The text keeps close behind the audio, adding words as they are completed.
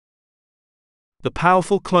the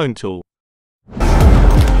powerful clone tool.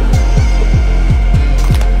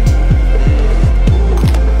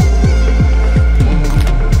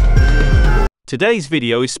 Today's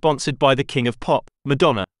video is sponsored by the King of Pop,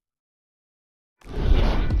 Madonna.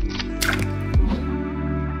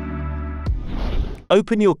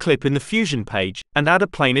 Open your clip in the Fusion page and add a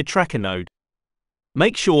planar tracker node.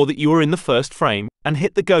 Make sure that you are in the first frame and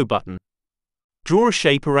hit the Go button. Draw a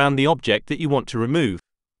shape around the object that you want to remove.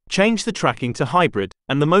 Change the tracking to hybrid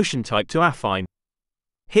and the motion type to affine.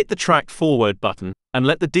 Hit the Track Forward button and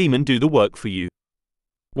let the daemon do the work for you.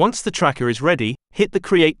 Once the tracker is ready, hit the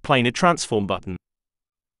Create Planar Transform button.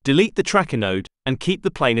 Delete the tracker node and keep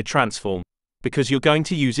the planar transform, because you're going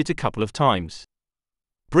to use it a couple of times.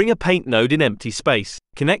 Bring a paint node in empty space,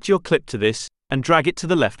 connect your clip to this, and drag it to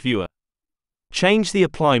the left viewer. Change the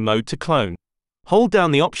Apply mode to Clone. Hold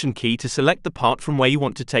down the Option key to select the part from where you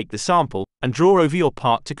want to take the sample, and draw over your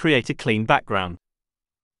part to create a clean background.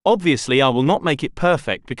 Obviously I will not make it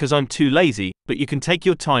perfect because I'm too lazy, but you can take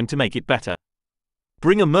your time to make it better.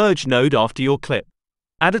 Bring a Merge node after your clip.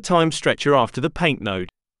 Add a time stretcher after the Paint node.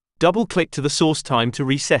 Double-click to the source time to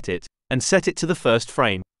reset it, and set it to the first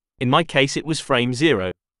frame. In my case it was frame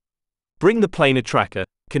 0. Bring the planar tracker,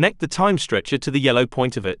 connect the time stretcher to the yellow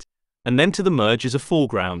point of it, and then to the merge as a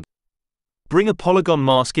foreground. Bring a polygon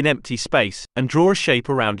mask in empty space, and draw a shape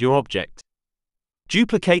around your object.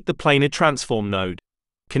 Duplicate the planar transform node.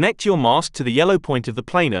 Connect your mask to the yellow point of the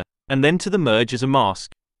planar, and then to the merge as a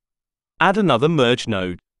mask. Add another merge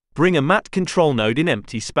node. Bring a matte control node in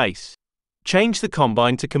empty space. Change the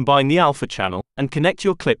combine to combine the alpha channel, and connect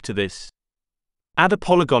your clip to this. Add a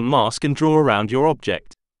polygon mask and draw around your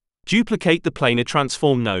object. Duplicate the planar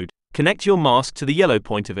transform node. Connect your mask to the yellow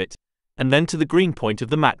point of it, and then to the green point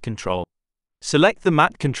of the matte control. Select the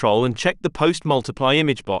matte control and check the Post Multiply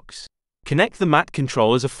image box. Connect the matte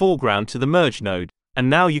control as a foreground to the merge node,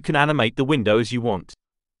 and now you can animate the window as you want.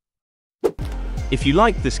 If you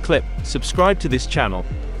liked this clip, subscribe to this channel.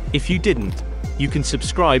 If you didn't, you can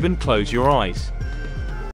subscribe and close your eyes.